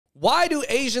Why do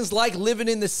Asians like living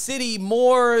in the city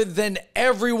more than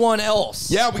everyone else?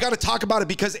 Yeah, we got to talk about it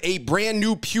because a brand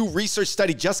new Pew Research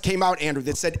study just came out, Andrew,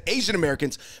 that said Asian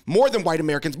Americans, more than white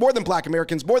Americans, more than black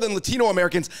Americans, more than Latino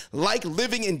Americans, like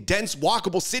living in dense,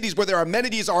 walkable cities where their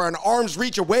amenities are an arm's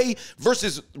reach away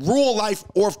versus rural life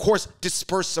or, of course,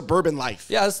 dispersed suburban life.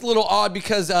 Yeah, it's a little odd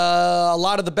because a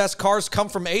lot of the best cars come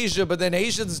from Asia, but then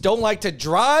Asians don't like to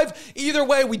drive. Either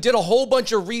way, we did a whole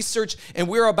bunch of research, and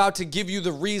we're about to give you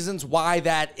the reasons why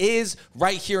that is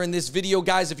right here in this video.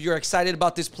 Guys, if you're excited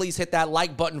about this, please hit that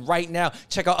like button right now.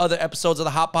 Check out other episodes of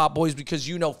the Hot Pot Boys because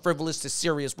you know frivolous to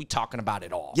serious, we talking about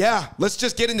it all. Yeah, let's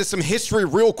just get into some history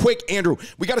real quick, Andrew.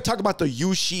 We got to talk about the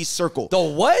Yushi Circle. The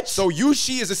what? So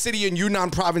Yushi is a city in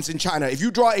Yunnan province in China. If you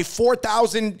draw a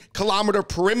 4,000-kilometer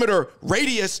perimeter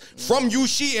radius from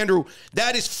Yushi, Andrew,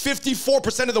 that is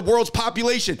 54% of the world's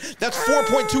population. That's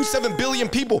 4.27 billion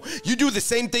people. You do the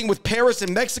same thing with Paris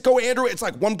and Mexico, Andrew. It's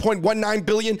like 1.19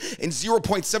 billion and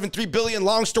 0.73 billion.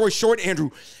 Long story short,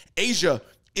 Andrew, Asia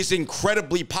is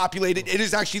incredibly populated. It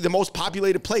is actually the most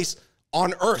populated place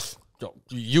on Earth.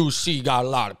 UC got a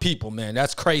lot of people, man.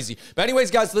 That's crazy. But anyways,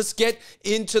 guys, let's get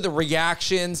into the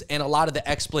reactions and a lot of the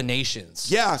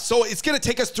explanations. Yeah, so it's going to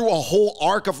take us through a whole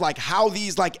arc of like how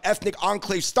these like ethnic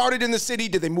enclaves started in the city.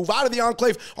 Did they move out of the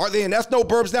enclave? Are they in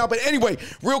ethno-burbs now? But anyway,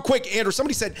 real quick, Andrew,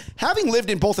 somebody said, having lived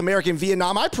in both America and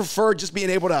Vietnam, I prefer just being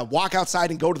able to walk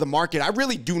outside and go to the market. I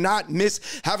really do not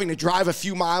miss having to drive a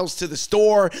few miles to the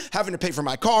store, having to pay for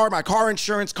my car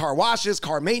insurance, car washes,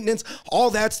 car maintenance,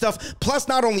 all that stuff. Plus,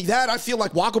 not only that, I feel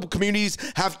like walkable communities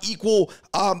have equal,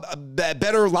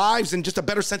 better lives and just a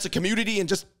better sense of community and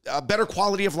just a better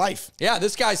quality of life. Yeah,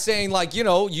 this guy's saying like, you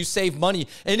know, you save money.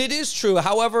 And it is true.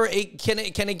 However, can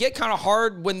it get kind of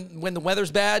hard when the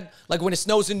weather's bad? Like when it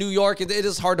snows in New York, it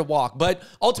is hard to walk. But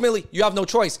ultimately, you have no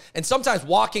choice. And sometimes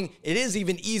walking, it is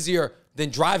even easier than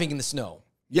driving in the snow.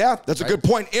 Yeah, that's a good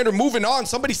point. Andrew, moving on,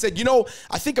 somebody said, you know,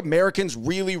 I think Americans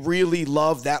really, really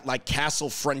love that like castle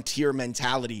frontier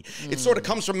mentality. It sort of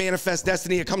comes from Manifest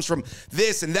Destiny. It comes from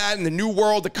this and that and the New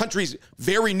World. The country's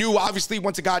very new, obviously,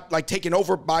 once it got like taken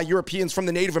over by Europeans from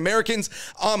the Native Americans.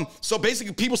 So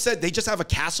basically people said they just have a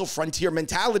castle frontier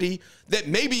mentality that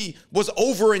maybe was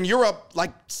over in Europe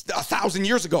like 1,000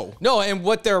 years ago. No, and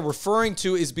what they're referring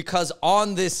to is because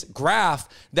on this graph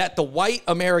that the white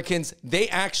Americans, they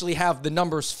actually have the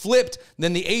numbers flipped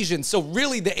than the Asians. So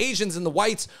really the Asians and the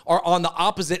whites are on the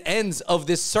opposite ends of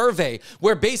this survey,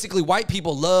 where basically white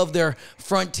people love their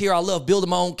frontier. I love building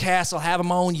my own castle, having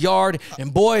my own yard.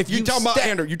 And boy, if you talking about,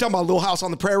 Andrew, you talking about Little House on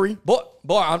the Prairie? Boy,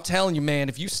 I'm telling you, man,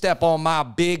 if you step on my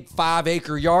big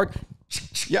 5-acre yard.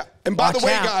 Yeah. And by the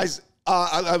way, guys,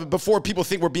 before people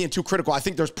think we're being too critical, I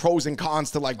think there's pros and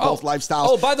cons to like both lifestyles.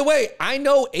 Oh, by the way, I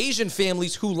know Asian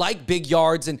families who like big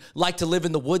yards and like to live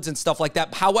in the woods and stuff like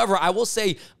that. However, I will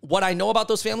say what I know about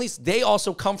those families, they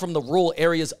also come from the rural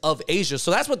areas of Asia.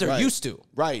 So that's what they're used to.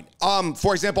 Right.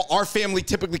 For example, our family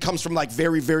typically comes from like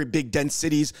very, very big, dense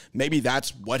cities. Maybe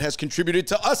that's what has contributed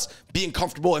to us being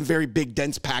comfortable in very big,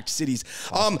 dense, packed cities.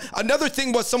 Another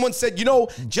thing was someone said, you know,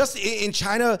 just in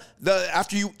China,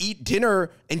 after you eat dinner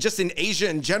and just in Asia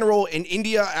in general, in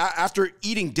India, after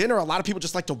eating dinner, a lot of people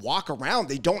just like to walk around.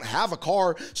 They don't have a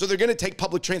car, so they're going to take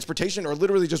public transportation or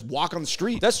literally just walk on the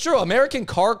street. That's true. American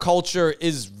car culture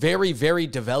is very, very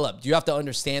developed. You have to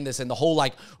understand this, and the whole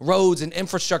like roads and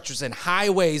infrastructures and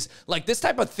highways, like this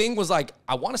type of thing was like,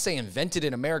 I want to say invented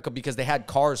in America because they had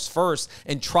cars first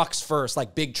and trucks first,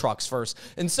 like big trucks first.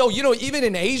 And so, you know, even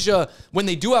in Asia, when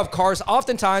they do have cars,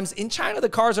 oftentimes in China, the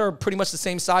cars are pretty much the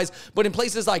same size, but in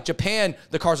places like Japan,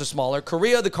 the cars are smaller.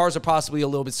 Korea, the cars are possibly a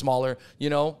little bit smaller, you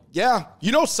know? Yeah.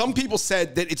 You know, some people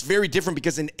said that it's very different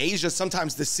because in Asia,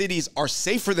 sometimes the cities are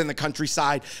safer than the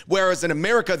countryside, whereas in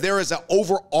America, there is an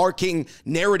overarching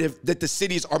narrative that the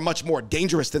cities are much more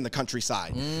dangerous than the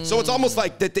countryside. So it's almost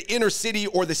like that the inner city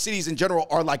or the cities in general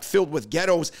are like filled with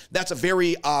ghettos. That's a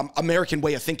very American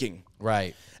way of thinking.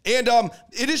 Right. And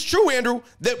it is true, Andrew,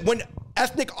 that when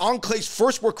ethnic enclaves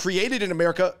first were created in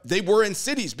America, they were in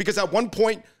cities because at one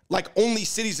point, like only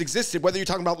cities existed, whether you're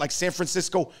talking about like San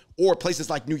Francisco or places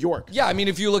like New York. Yeah, I mean,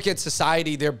 if you look at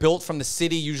society, they're built from the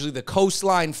city, usually the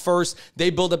coastline first.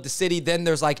 They build up the city. Then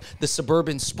there's like the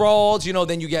suburban sprawls, you know,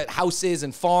 then you get houses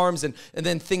and farms and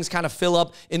then things kind of fill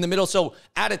up in the middle. So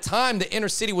at a time, the inner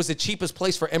city was the cheapest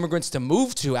place for immigrants to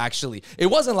move to, actually. It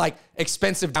wasn't like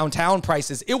expensive downtown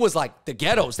prices. It was like the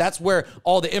ghettos. That's where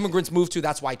all the immigrants moved to.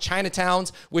 That's why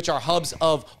Chinatowns, which are hubs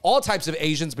of all types of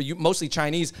Asians, but mostly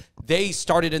Chinese, they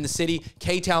started in the city.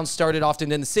 K-Town started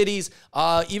often in the cities.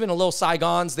 Even a little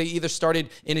Saigons, they either started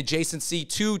in adjacency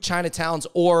to Chinatowns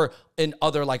or in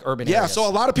other like urban areas. Yeah, so a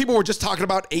lot of people were just talking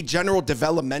about a general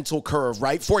developmental curve,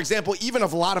 right? For example, even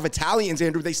of a lot of Italians,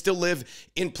 Andrew, they still live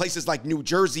in places like New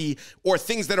Jersey or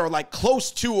things that are like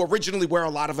close to originally where a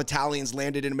lot of Italians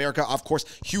landed in America. Of course,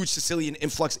 huge Sicilian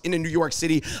influx into New York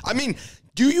City. I mean,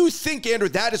 do you think, Andrew,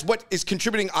 that is what is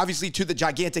contributing, obviously, to the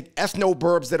gigantic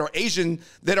ethno-burbs that are Asian,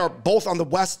 that are both on the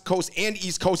West Coast and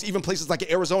East Coast, even places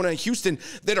like Arizona and Houston,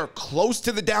 that are close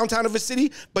to the downtown of a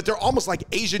city, but they're almost like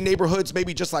Asian neighborhoods,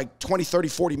 maybe just like 20, 30,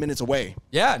 40 minutes away?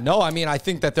 Yeah, no, I mean, I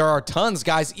think that there are tons,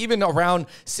 guys, even around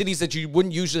cities that you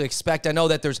wouldn't usually expect. I know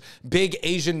that there's big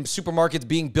Asian supermarkets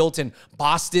being built in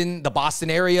Boston, the Boston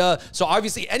area. So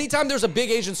obviously, anytime there's a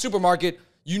big Asian supermarket,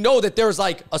 you know that there's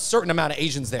like a certain amount of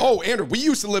Asians there. Oh, Andrew, we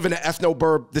used to live in an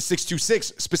ethno-burb, the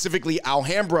 626, specifically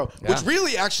Alhambra, which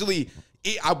really actually,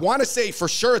 I want to say for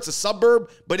sure it's a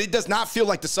suburb, but it does not feel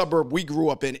like the suburb we grew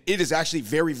up in. It is actually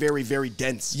very, very, very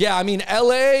dense. Yeah, I mean,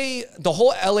 LA, the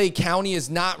whole LA County is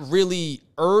not really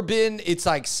urban. It's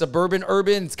like suburban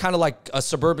urban. It's kind of like a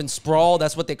suburban sprawl.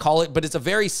 That's what they call it. But it's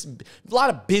a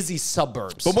lot of busy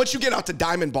suburbs. But once you get out to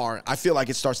Diamond Bar, I feel like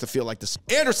it starts to feel like this.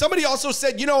 Andrew, somebody also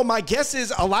said, you know, my guess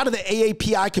is a lot of the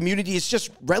AAPI community is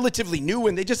just relatively new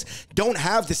and they just don't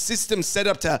have the system set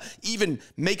up to even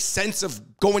make sense of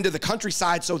going to the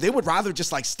countryside. So they would rather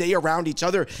just like stay around each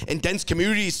other in dense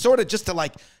communities, sort of just to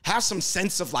like have some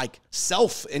sense of like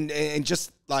self and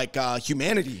just like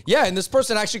humanity. Yeah, and this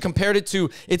person actually compared it to,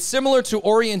 it's similar to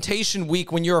orientation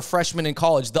week when you're a freshman in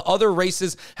college. The other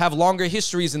races have longer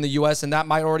histories in the U.S., and that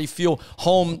might already feel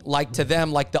home-like to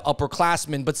them, like the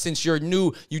upperclassmen. But since you're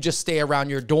new, you just stay around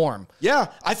your dorm. Yeah,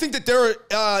 I think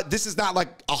that this is not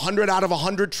like 100 out of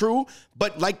 100 true,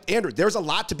 but like, Andrew, there's a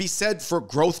lot to be said for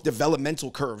growth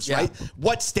developmental curves, right?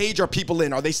 What stage are people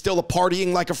in? Are they still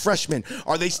partying like a freshman?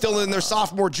 Are they still in their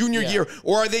sophomore, junior year?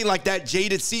 Or are they like that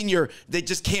jaded senior that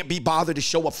just can't be bothered to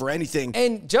show up for anything?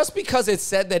 And just because it's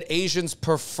said that Asians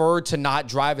prefer to not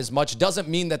drive as much doesn't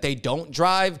mean that they don't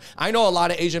drive. I know a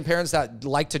lot of Asian parents that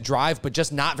like to drive, but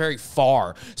just not very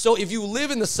far. So if you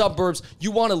live in the suburbs, you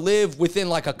want to live within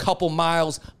like a couple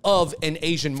miles of an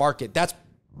Asian market. That's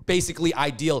basically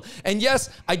ideal. And yes,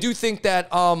 I do think that,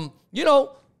 you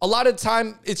know, a lot of the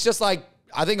time it's just like,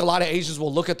 I think a lot of Asians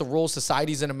will look at the rural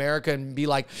societies in America and be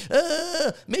like,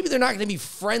 maybe they're not going to be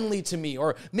friendly to me,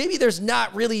 or maybe there's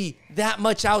not really that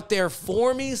much out there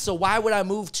for me, so why would I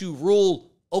move to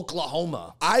rural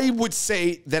Oklahoma? I would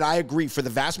say that I agree. For the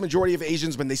vast majority of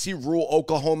Asians, when they see rural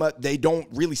Oklahoma, they don't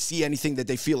really see anything that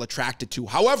they feel attracted to.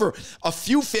 However, a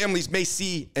few families may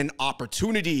see an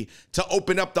opportunity to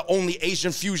open up the only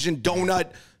Asian fusion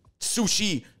donut,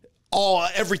 sushi,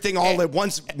 everything all at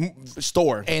once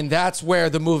store. And that's where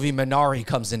the movie Minari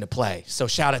comes into play. So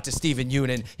shout out to Steven Yeun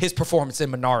and his performance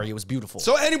in Minari. It was beautiful.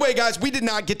 So anyway, guys, we did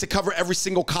not get to cover every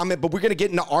single comment, but we're going to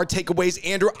get into our takeaways.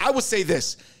 Andrew, I will say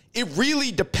this. It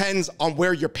really depends on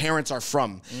where your parents are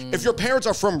from. If your parents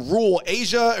are from rural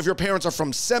Asia, if your parents are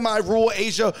from semi-rural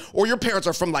Asia, or your parents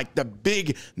are from like the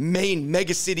big main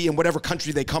mega city in whatever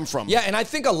country they come from. Yeah, and I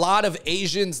think a lot of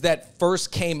Asians that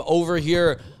first came over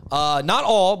here, not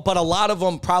all, but a lot of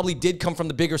them probably did come from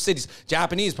the bigger cities.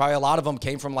 Japanese, probably a lot of them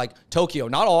came from like Tokyo.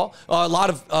 Not all. A lot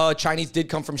of Chinese did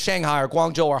come from Shanghai or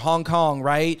Guangzhou or Hong Kong,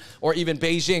 right? Or even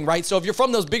Beijing, right? So if you're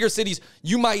from those bigger cities,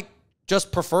 you might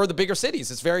just prefer the bigger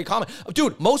cities. It's very common.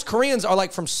 Dude, most Koreans are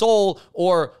like from Seoul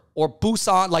or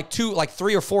Busan, like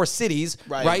 3 or 4 cities,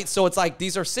 right? So it's like,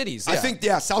 these are cities. I think,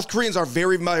 South Koreans are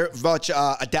very much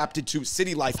adapted to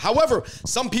city life. However,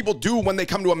 some people do, when they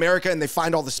come to America and they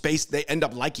find all the space, they end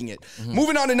up liking it.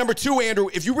 Moving on to number 2, Andrew,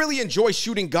 if you really enjoy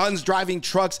shooting guns, driving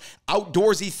trucks,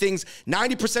 outdoorsy things,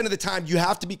 90% of the time you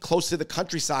have to be close to the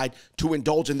countryside to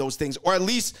indulge in those things, or at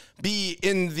least be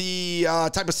in the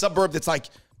type of suburb that's like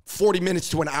 40 minutes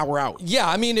to an hour out. Yeah,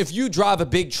 I mean, if you drive a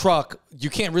big truck, you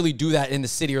can't really do that in the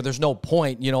city, or there's no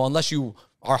point, you know, unless you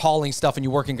are hauling stuff and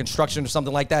you work in construction or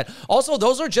something like that. Also,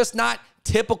 those are just not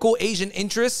typical Asian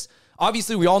interests.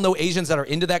 Obviously, we all know Asians that are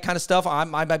into that kind of stuff. I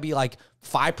might be like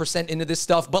 5% into this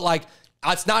stuff, but like,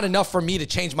 it's not enough for me to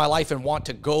change my life and want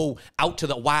to go out to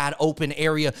the wide open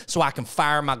area so I can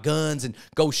fire my guns and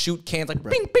go shoot cans like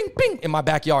bing, bing, bing in my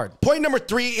backyard. Point number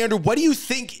 3, Andrew, what do you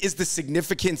think is the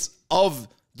significance of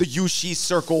the Yushi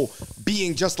circle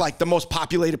being just like the most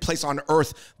populated place on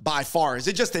earth by far? Is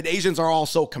it just that Asians are all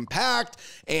so compact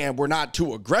and we're not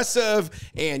too aggressive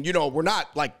and, you know, we're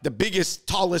not like the biggest,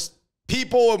 tallest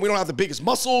people and we don't have the biggest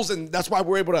muscles and that's why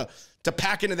we're able to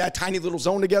pack into that tiny little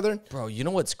zone together? Bro, you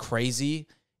know what's crazy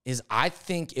is I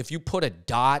think if you put a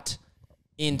dot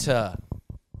into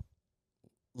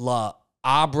La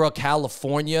Abra,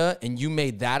 California, and you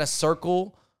made that a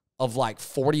circle of like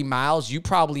 40 miles, you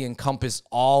probably encompass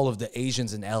all of the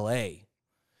Asians in LA.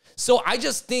 So I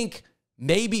just think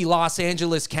maybe Los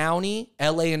Angeles County,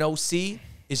 LA and OC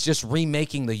is just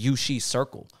remaking the Yushi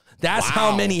circle. That's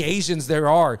how many Asians there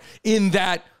are in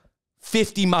that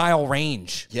 50-mile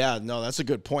range. Yeah, no, that's a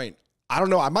good point. I don't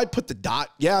know. I might put the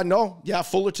dot. Yeah, no. Yeah,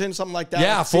 Fullerton, something like that.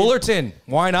 Yeah, Fullerton.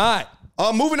 Why not?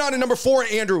 Moving on to number 4,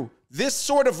 Andrew. This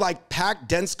sort of like packed,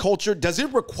 dense culture, does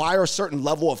it require a certain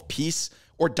level of peace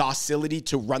or docility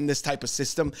to run this type of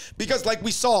system? Because like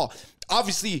we saw,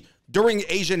 obviously during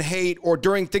Asian hate or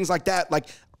during things like that, like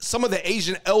some of the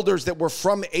Asian elders that were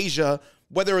from Asia,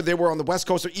 whether they were on the West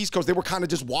Coast or East Coast, they were kind of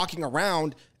just walking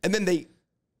around, and then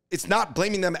it's not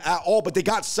blaming them at all, but they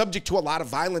got subject to a lot of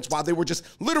violence while they were just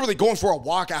literally going for a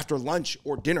walk after lunch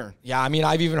or dinner. Yeah, I mean,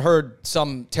 I've even heard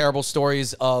some terrible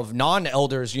stories of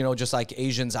non-elders, you know, just like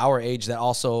Asians our age that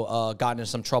also got into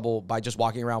some trouble by just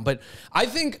walking around. But I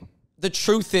think the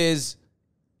truth is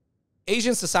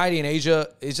Asian society in Asia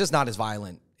is just not as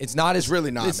violent. It's not as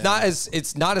really not. It's not as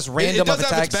random. It does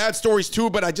have its bad stories too,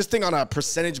 but I just think on a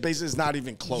percentage basis, it's not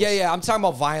even close. Yeah. I'm talking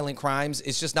about violent crimes.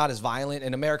 It's just not as violent,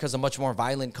 and America's a much more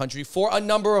violent country for a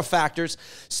number of factors.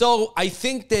 So I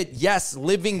think that yes,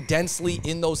 living densely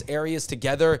in those areas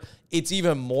together, it's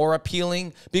even more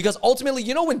appealing because ultimately,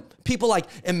 you know, when people like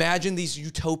imagine these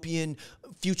utopian,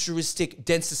 futuristic,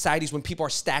 dense societies when people are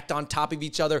stacked on top of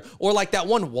each other, or like that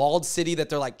one walled city that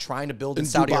they're like trying to build in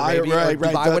Saudi Arabia, right, or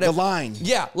Dubai, the line.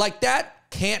 Yeah, like that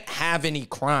can't have any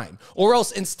crime. Or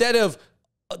else instead of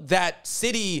that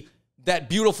city, that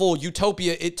beautiful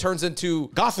utopia, it turns into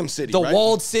Gotham City, the right?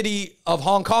 walled city of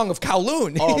Hong Kong, of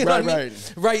Kowloon. Oh, you know right, what I mean?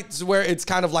 Right, where it's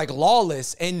kind of like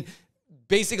lawless. And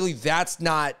basically that's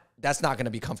not going to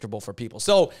be comfortable for people.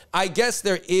 So I guess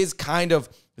there is kind of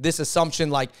this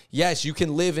assumption like, yes, you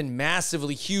can live in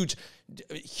massively huge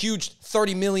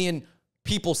 30 million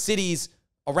people cities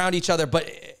around each other, but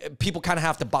people kind of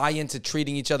have to buy into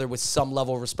treating each other with some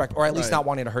level of respect, or at least not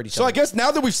wanting to hurt each other. So I guess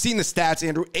now that we've seen the stats,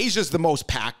 Andrew, Asia's the most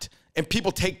packed. And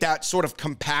people take that sort of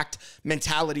compact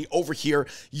mentality over here.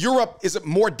 Europe is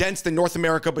more dense than North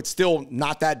America, but still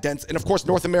not that dense. And of course,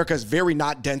 North America is very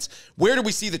not dense. Where do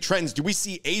we see the trends? Do we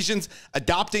see Asians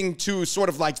adopting to sort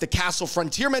of like the castle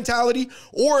frontier mentality?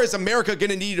 Or is America going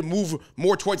to need to move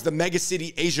more towards the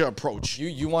megacity Asia approach?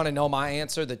 You want to know my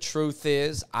answer? The truth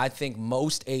is, I think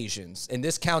most Asians, and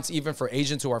this counts even for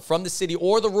Asians who are from the city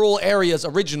or the rural areas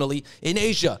originally in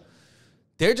Asia,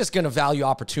 they're just going to value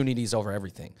opportunities over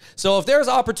everything. So if there's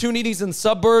opportunities in the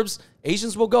suburbs,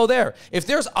 Asians will go there. If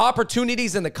there's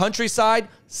opportunities in the countryside,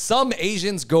 some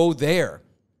Asians go there,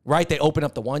 right? They open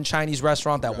up the one Chinese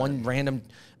restaurant, that one random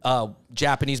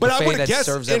Japanese buffet that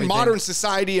serves everything. In modern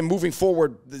society and moving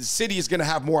forward, the city is going to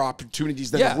have more opportunities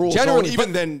than the rural zone,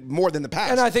 even more than the past.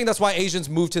 And I think that's why Asians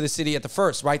move to the city at the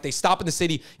first, right? They stop in the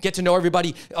city, get to know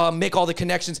everybody, make all the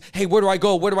connections. Hey, where do I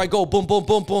go? Where do I go? Boom, boom,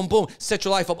 boom, boom, boom. Set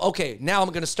your life up. Okay, now I'm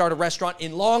going to start a restaurant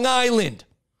in Long Island,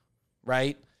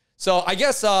 right? So I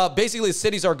guess basically the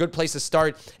cities are a good place to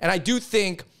start. And I do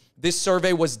think this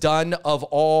survey was done of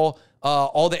all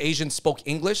the Asians spoke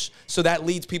English, so that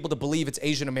leads people to believe it's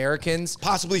Asian Americans.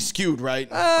 Possibly skewed, right?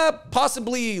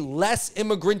 Possibly less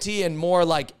immigrant-y and more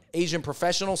like Asian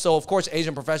professionals. So of course,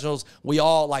 Asian professionals, we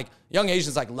all like young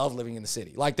Asians like love living in the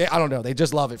city. Like I don't know, they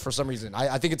just love it for some reason.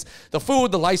 I think it's the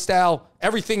food, the lifestyle,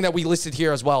 everything that we listed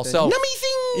here as well. So yummy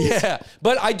things. Yeah,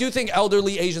 but I do think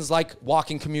elderly Asians like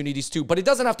walking communities too. But it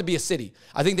doesn't have to be a city.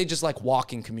 I think they just like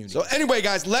walking communities. So anyway,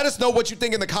 guys, let us know what you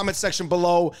think in the comment section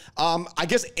below. I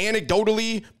guess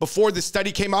anecdotally, before this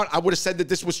study came out, I would have said that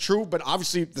this was true, but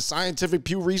obviously the scientific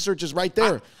Pew research is right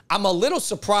there. I'm a little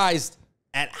surprised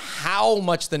at how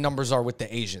much the numbers are with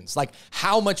the Asians. Like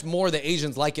how much more the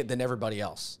Asians like it than everybody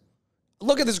else.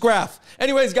 Look at this graph.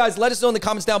 Anyways, guys, let us know in the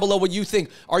comments down below what you think.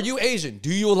 Are you Asian?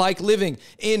 Do you like living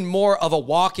in more of a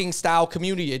walking style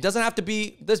community? It doesn't have to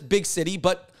be this big city,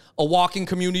 but a walking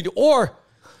community. Or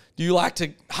do you like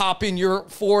to hop in your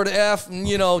Ford F and,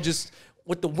 you know, just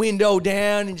with the window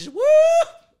down and just woo,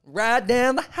 ride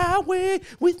down the highway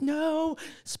with no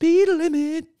speed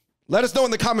limit? Let us know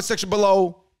in the comment section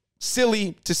below.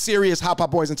 Silly to serious, Hop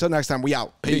Hop Boys. Until next time, we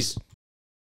out. Peace.